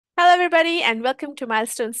everybody, and welcome to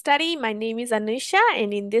Milestone Study. My name is Anusha,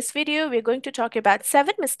 and in this video, we're going to talk about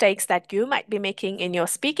 7 mistakes that you might be making in your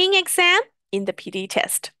speaking exam in the PTE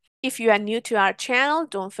test. If you are new to our channel,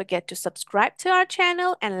 don't forget to subscribe to our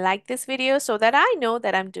channel and like this video so that I know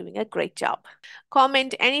that I'm doing a great job.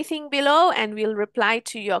 Comment anything below and we'll reply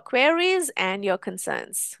to your queries and your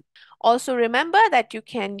concerns. Also remember that you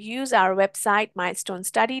can use our website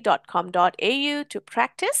milestonestudy.com.au to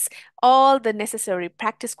practice all the necessary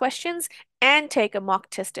practice questions and take a mock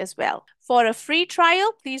test as well. For a free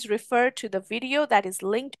trial, please refer to the video that is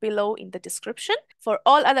linked below in the description. For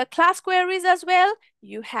all other class queries as well,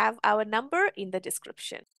 you have our number in the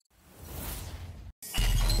description.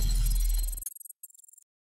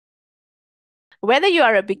 Whether you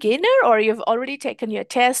are a beginner or you've already taken your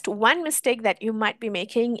test, one mistake that you might be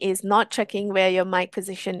making is not checking where your mic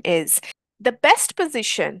position is. The best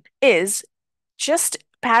position is just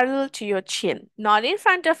parallel to your chin, not in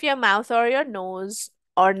front of your mouth or your nose,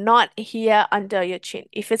 or not here under your chin.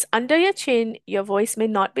 If it's under your chin, your voice may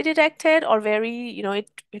not be detected or very,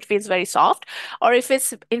 it feels very soft. Or if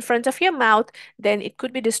it's in front of your mouth, then it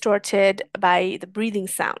could be distorted by the breathing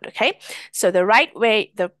sound, okay? So the right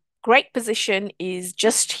way, the great position is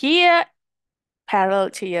just here,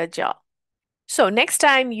 parallel to your jaw. So next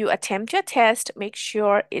time you attempt your test, make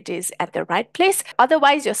sure it is at the right place.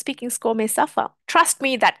 Otherwise, your speaking score may suffer. Trust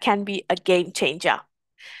me, that can be a game changer.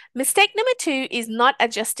 Mistake number 2 is not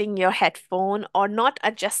adjusting your headphone or not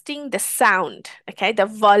adjusting the sound, okay, the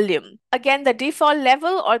volume. Again, the default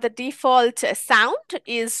level or the default sound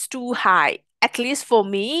is too high. At least for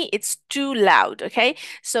me, it's too loud, okay?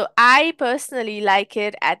 So I personally like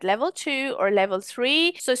it at level 2 or level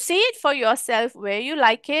 3. So see it for yourself where you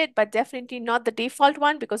like it, but definitely not the default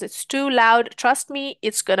one because it's too loud. Trust me,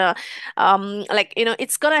 it's gonna,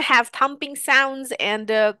 it's gonna have thumping sounds and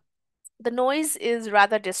the noise is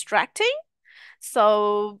rather distracting.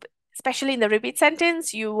 So especially in the repeat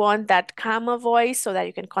sentence, you want that calmer voice so that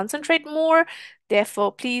you can concentrate more.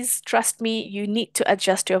 Therefore, please trust me, you need to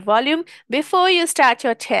adjust your volume before you start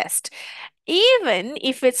your test. Even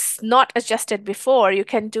if it's not adjusted before, you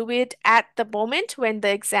can do it at the moment when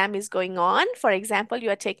the exam is going on. For example, you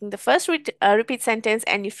are taking the first repeat sentence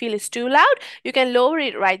and you feel it's too loud, you can lower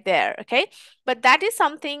it right there, okay? But that is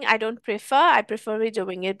something I don't prefer. I prefer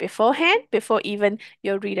doing it beforehand, before even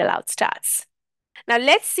your read aloud starts. Now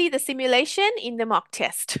let's see the simulation in the mock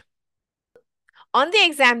test. On the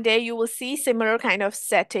exam day, you will see similar kind of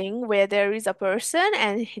setting where there is a person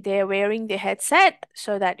and they're wearing the headset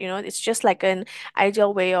so that, it's just like an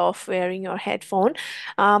ideal way of wearing your headphone.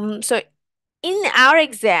 So in our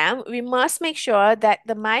exam, we must make sure that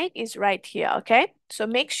the mic is right here, okay? So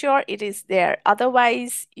make sure it is there.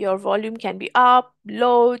 Otherwise, your volume can be up,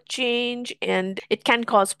 low, change, and it can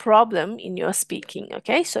cause problem in your speaking,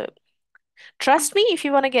 okay? So trust me, if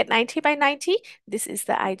you want to get 90 by 90, this is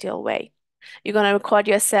the ideal way. You're going to record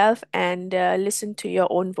yourself and listen to your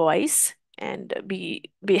own voice and be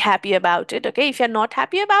happy about it. Okay, if you're not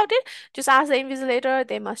happy about it, just ask the invigilator.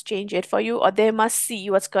 They must change it for you, or they must see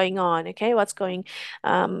what's going on. Okay, what's going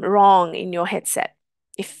wrong in your headset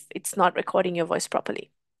if it's not recording your voice properly.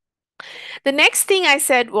 The next thing I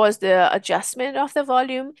said was the adjustment of the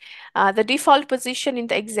volume. The default position in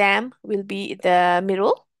the exam will be the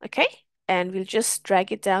middle. Okay, and we'll just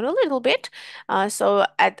drag it down a little bit. So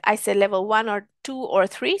I said level 1 or 2 or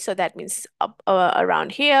 3, so that means up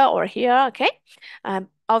around here or here, okay?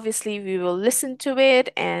 Obviously, we will listen to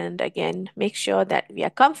it and again, make sure that we are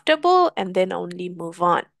comfortable and then only move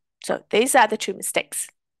on. So these are the 2 mistakes.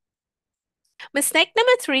 Mistake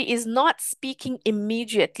number 3 is not speaking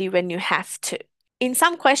immediately when you have to. In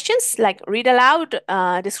some questions like read aloud,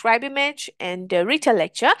 describe image, and retell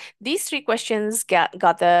lecture, these 3 questions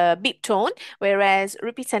got the beep tone, whereas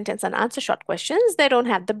repeat sentence and answer short questions, they don't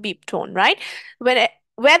have the beep tone, right?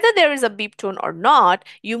 Whether there is a beep tone or not,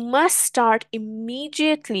 you must start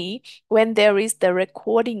immediately when there is the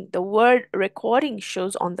recording, the word recording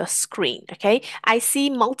shows on the screen, okay? I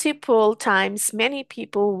see multiple times many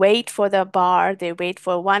people wait for the bar, they wait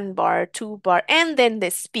for 1 bar, 2 bar, and then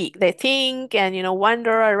they speak. They think and,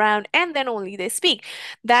 wander around and then only they speak.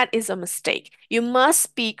 That is a mistake. You must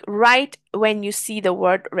speak right when you see the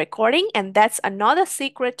word recording, and that's another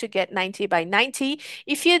secret to get 90 by 90.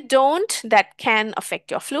 If you don't, that can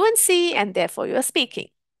affect your fluency and therefore your speaking.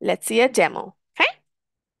 Let's see a demo, okay?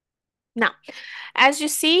 Now, as you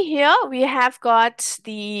see here, we have got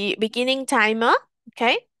the beginning timer,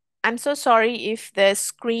 okay? I'm so sorry if the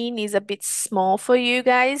screen is a bit small for you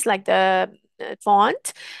guys, like the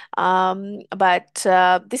font, but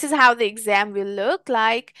this is how the exam will look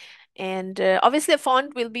like. And obviously the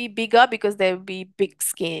font will be bigger because there will be big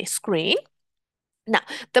screen. Now,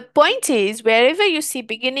 the point is, wherever you see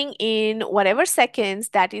beginning in whatever seconds,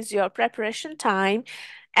 that is your preparation time.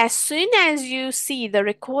 As soon as you see the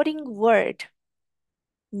recording word,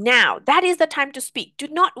 now that is the time to speak. Do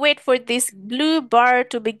not wait for this blue bar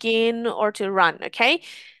to begin or to run, okay?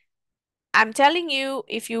 I'm telling you,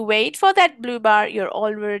 if you wait for that blue bar, you're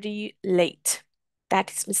already late. That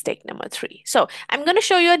is mistake number 3. So I'm going to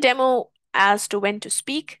show you a demo as to when to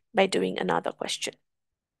speak by doing another question.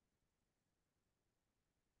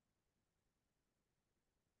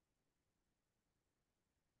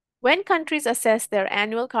 When countries assess their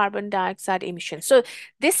annual carbon dioxide emissions. So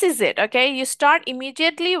this is it, okay? You start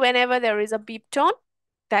immediately whenever there is a beep tone.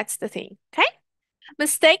 That's the thing, okay?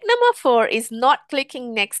 Mistake number 4 is not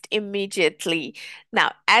clicking next immediately.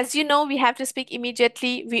 Now, as you know, we have to speak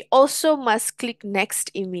immediately. We also must click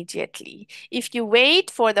next immediately. If you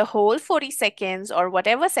wait for the whole 40 seconds or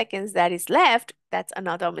whatever seconds that is left, that's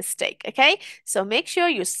another mistake, okay? So make sure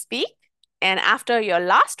you speak. And after your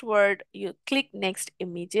last word, you click next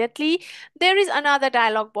immediately. There is another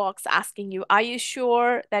dialog box asking you, are you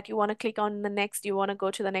sure that you want to click on the next, you want to go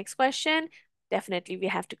to the next question? Definitely we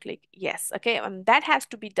have to click yes. Okay, that has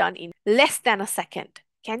to be done in less than a second.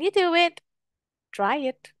 Can you do it? Try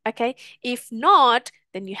it. Okay, if not,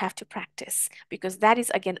 then you have to practice, because that is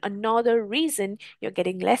again another reason you're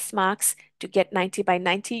getting less marks. To get 90 by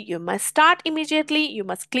 90, you must start immediately, you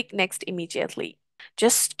must click next immediately.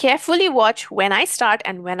 Just carefully watch when I start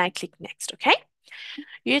and when I click next, okay?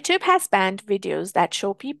 YouTube has banned videos that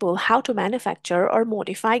show people how to manufacture or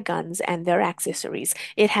modify guns and their accessories.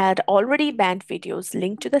 It had already banned videos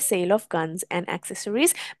linked to the sale of guns and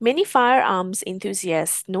accessories. Many firearms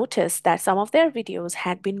enthusiasts noticed that some of their videos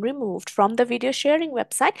had been removed from the video sharing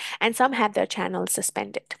website and some had their channels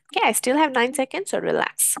suspended. Okay, I still have 9 seconds, so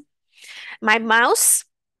relax. My mouse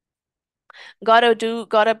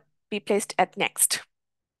gotta be placed at next.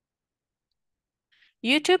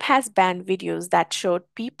 YouTube has banned videos that showed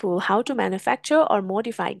people how to manufacture or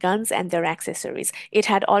modify guns and their accessories. It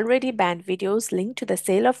had already banned videos linked to the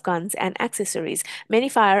sale of guns and accessories. Many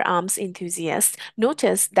firearms enthusiasts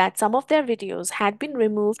noticed that some of their videos had been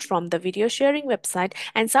removed from the video sharing website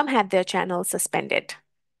and some had their channels suspended.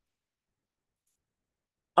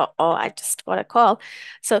 Oh, I just got a call.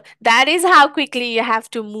 So that is how quickly you have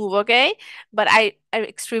to move, okay? But I'm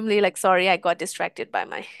extremely sorry, I got distracted by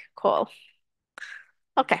my call.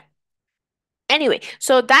 Okay. Anyway,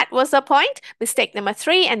 so that was the point. Mistake number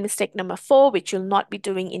 3 and mistake number 4, which you'll not be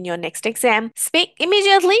doing in your next exam. Speak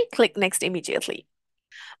immediately, click next immediately.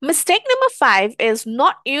 Mistake number 5 is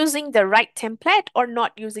not using the right template or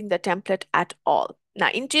not using the template at all. Now,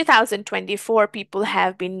 in 2024, people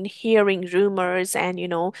have been hearing rumors and,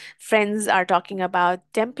 friends are talking about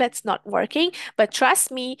templates not working. But trust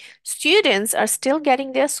me, students are still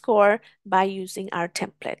getting their score by using our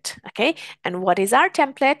template. Okay. And what is our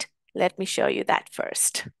template? Let me show you that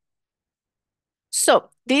first. So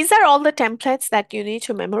these are all the templates that you need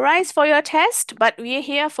to memorize for your test, but we are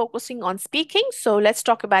here focusing on speaking. So let's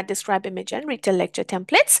talk about describe, image, and retell lecture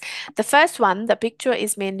templates. The first one, the picture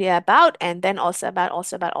is mainly about, and then also about,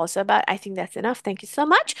 also about, also about. I think that's enough. Thank you so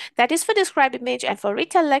much. That is for describe image, and for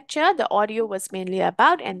retell lecture, the audio was mainly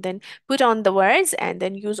about, and then put on the words, and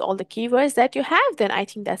then use all the keywords that you have. Then I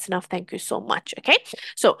think that's enough. Thank you so much. Okay.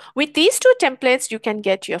 So with these 2 templates, you can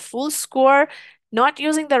get your full score. Not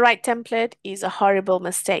using the right template is a horrible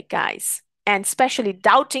mistake, guys. And especially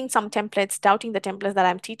doubting some templates, doubting the templates that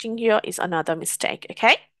I'm teaching here is another mistake,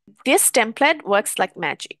 okay? This template works like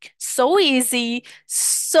magic. So easy,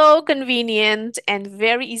 so convenient, and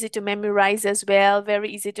very easy to memorize as well, very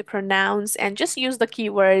easy to pronounce, and just use the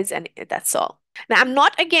keywords and that's all. Now, I'm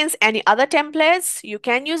not against any other templates. You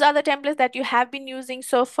can use other templates that you have been using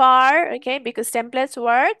so far, okay, because templates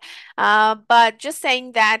work. But just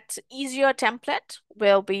saying that easier template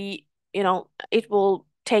will be, it will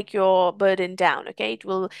take your burden down, okay? It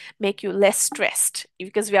will make you less stressed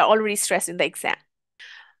because we are already stressed in the exam.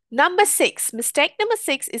 Number 6, mistake number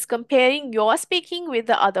 6 is comparing your speaking with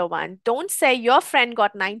the other one. Don't say your friend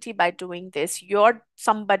got 90 by doing this,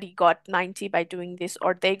 somebody got 90 by doing this,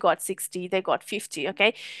 or they got 60, they got 50,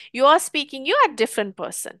 okay? You're speaking, you're a different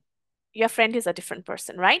person. Your friend is a different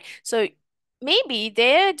person, right? So maybe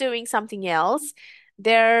they're doing something else.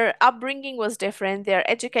 Their upbringing was different, their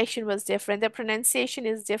education was different, their pronunciation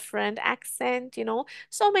is different, accent,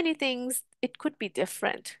 so many things, it could be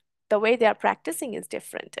different. The way they are practicing is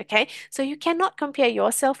different, okay? So you cannot compare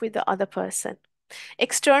yourself with the other person.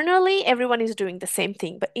 Externally, everyone is doing the same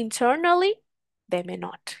thing, but internally, they may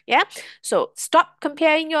not. Yeah. So stop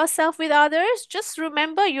comparing yourself with others. Just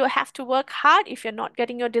remember you have to work hard. If you're not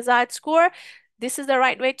getting your desired score, this is the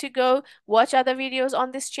right way to go. Watch other videos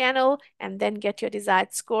on this channel and then get your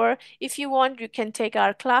desired score. If you want, you can take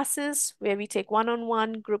our classes where we take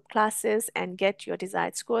one-on-one group classes and get your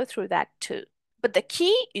desired score through that too. But the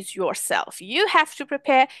key is yourself. You have to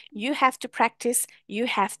prepare, you have to practice, you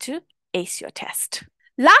have to ace your test.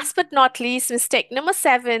 Last but not least, mistake number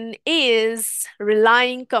 7 is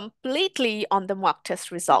relying completely on the mock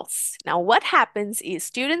test results. Now, what happens is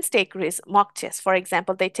students take mock tests. For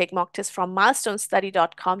example, they take mock tests from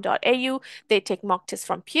milestonestudy.com.au. They take mock tests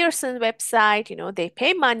from Pearson's website. They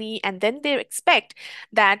pay money and then they expect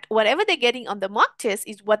that whatever they're getting on the mock test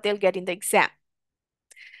is what they'll get in the exam.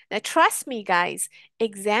 Now, trust me, guys,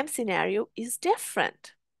 exam scenario is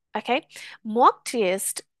different. Okay, mock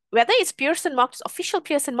test, whether it's Pearson mock test, official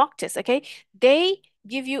Pearson mock test, okay, they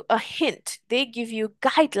give you a hint, they give you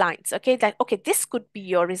guidelines, okay, that okay, this could be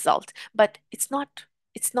your result, but it's not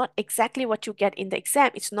exactly what you get in the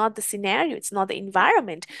exam. It's not the scenario, it's not the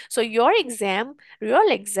environment. So your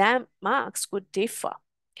real exam marks could differ.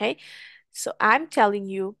 Okay, so I'm telling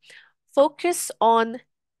you, focus on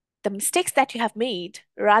the mistakes that you have made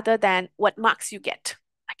rather than what marks you get.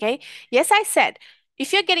 Okay. Yes, I said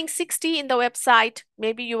if you're getting 60 in the website,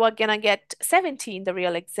 maybe you are gonna get 70 in the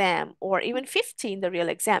real exam or even 50 in the real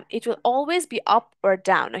exam. It will always be up or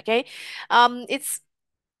down. Okay.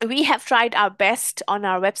 We have tried our best on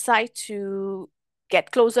our website to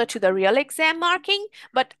get closer to the real exam marking,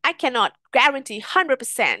 but I cannot guarantee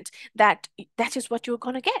 100% that that is what you're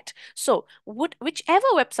going to get. So whichever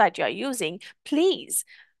website you're using, please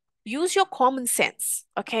use your common sense,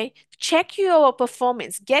 okay? Check your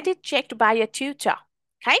performance, get it checked by a tutor,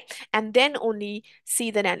 okay? And then only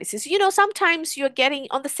see the analysis. Sometimes you're getting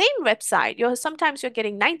on the same website, sometimes you're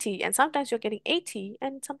getting 90 and sometimes you're getting 80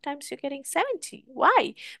 and sometimes you're getting 70.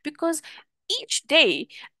 Why? Because each day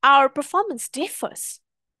our performance differs.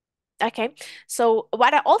 Okay, so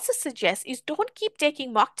what I also suggest is don't keep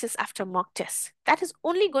taking mock tests after mock tests. That is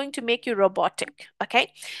only going to make you robotic.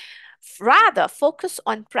 Okay, rather focus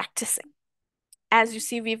on practicing. As you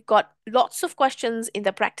see, we've got lots of questions in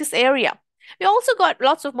the practice area. We also got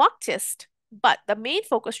lots of mock tests, but the main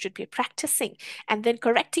focus should be practicing and then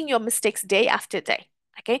correcting your mistakes day after day.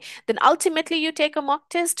 Okay, then ultimately you take a mock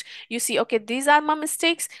test, you see, okay, these are my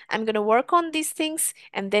mistakes, I'm going to work on these things,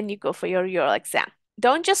 and then you go for your real exam.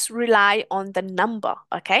 Don't just rely on the number,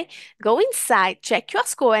 okay? Go inside, check your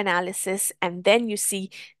score analysis, and then you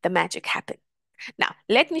see the magic happen. Now,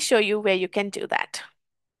 let me show you where you can do that.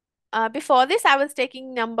 Before this, I was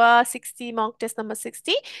taking number 60, mock test number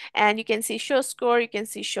 60, and you can see show score, you can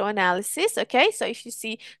see show analysis. Okay, so if you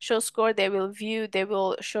see show score, they will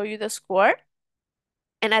show you the score.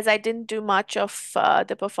 And as I didn't do much of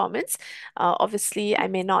the performance, obviously I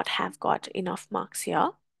may not have got enough marks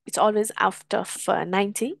here. It's always out of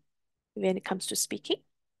 90 when it comes to speaking.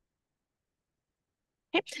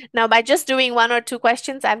 Okay. Now, by just doing 1 or 2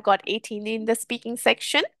 questions, I've got 18 in the speaking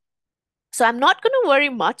section. So I'm not going to worry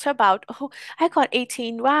much about, oh, I got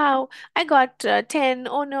 18. Wow, I got 10.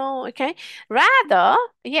 Oh no. Okay. Rather,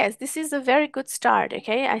 yes, this is a very good start.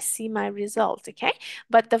 Okay. I see my result. Okay.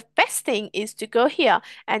 But the best thing is to go here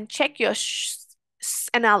and check your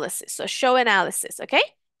analysis. So show analysis. Okay.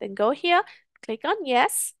 Then go here, click on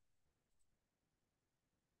yes.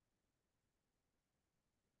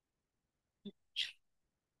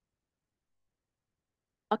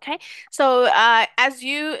 Okay, so as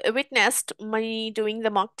you witnessed me doing the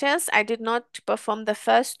mock test, I did not perform the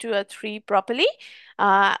first 2 or 3 properly,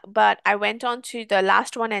 but I went on to the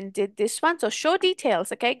last one and did this one. So show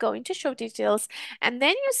details, okay, go into show details, and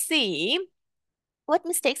then you see what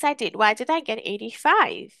mistakes I did. Why did I get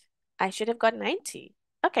 85? I should have got 90.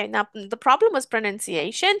 Okay, now the problem was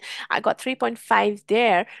pronunciation. I got 3.5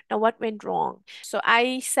 there. Now what went wrong? So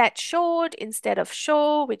I said showed instead of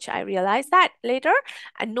show, which I realized that later.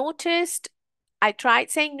 I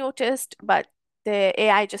tried saying noticed, but the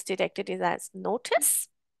AI just detected it as notice.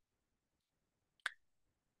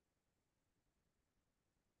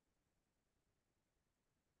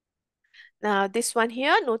 Now this one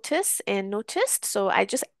here, notice and noticed. So I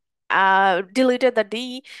just deleted the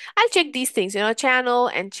D. I'll check these things, channel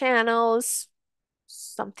and channels.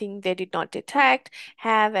 Something they did not detect.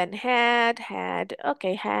 Have and had.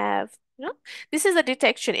 Okay, have. This is a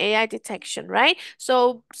detection, AI detection, right?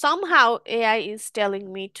 So somehow AI is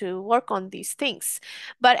telling me to work on these things.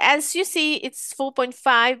 But as you see, it's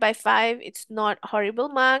 4.5 by 5. It's not horrible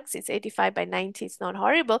marks. It's 85 by 90. It's not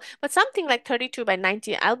horrible. But something like 32 by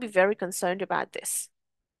 90, I'll be very concerned about this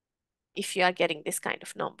if you are getting this kind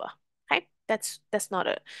of number. Okay, That's not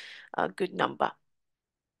a good number.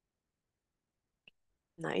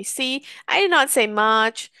 Now you see, I did not say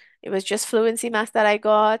much. It was just fluency math that I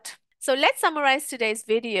got. So let's summarize today's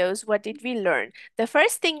videos. What did we learn? The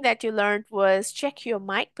first thing that you learned was check your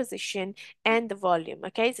mic position and the volume.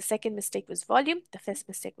 Okay, the second mistake was volume. The first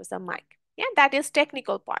mistake was the mic. Yeah, that is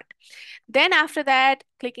technical part. Then after that,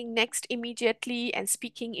 clicking next immediately and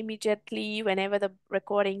speaking immediately. Whenever the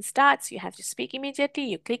recording starts, you have to speak immediately.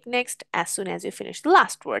 You click next as soon as you finish the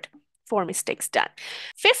last word. 4 mistakes done.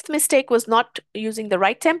 Fifth mistake was not using the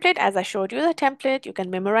right template. As I showed you the template, you can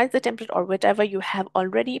memorize the template or whatever you have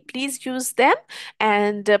already. Please use them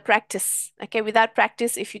and practice. Okay, without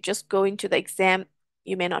practice, if you just go into the exam,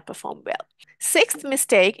 you may not perform well. Sixth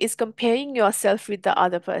mistake is comparing yourself with the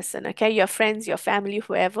other person, okay? Your friends, your family,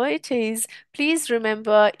 whoever it is, please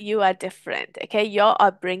remember you are different, okay? Your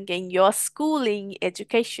upbringing, your schooling,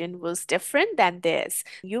 education was different than theirs.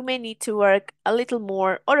 You may need to work a little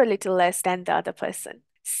more or a little less than the other person.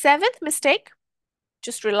 Seventh mistake,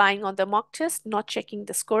 just relying on the mock test, not checking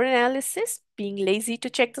the score analysis, being lazy to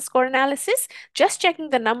check the score analysis. Just checking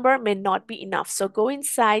the number may not be enough. So go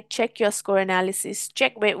inside, check your score analysis,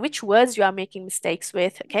 check which words you are making mistakes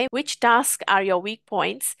with, okay? Which tasks are your weak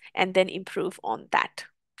points, and then improve on that.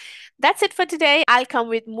 That's it for today. I'll come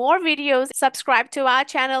with more videos. Subscribe to our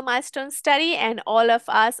channel, Milestone Study, and all of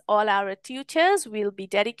us, all our tutors will be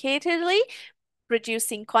dedicatedly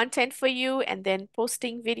producing content for you and then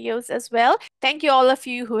posting videos as well. Thank you all of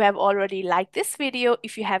you who have already liked this video.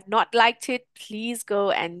 If you have not liked it, please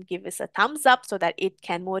go and give us a thumbs up so that it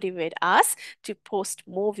can motivate us to post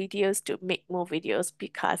more videos, to make more videos,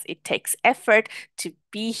 because it takes effort to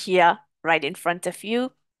be here right in front of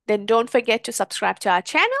you. Then don't forget to subscribe to our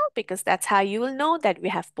channel, because that's how you will know that we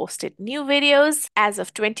have posted new videos. As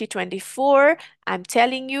of 2024, I'm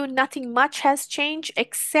telling you, nothing much has changed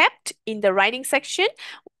except in the writing section.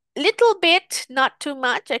 Little bit, not too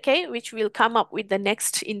much, okay, which we'll come up with in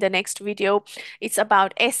the next video. It's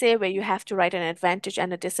about essay, where you have to write an advantage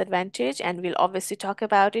and a disadvantage, and we'll obviously talk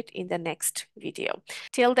about it in the next video.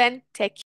 Till then, take care.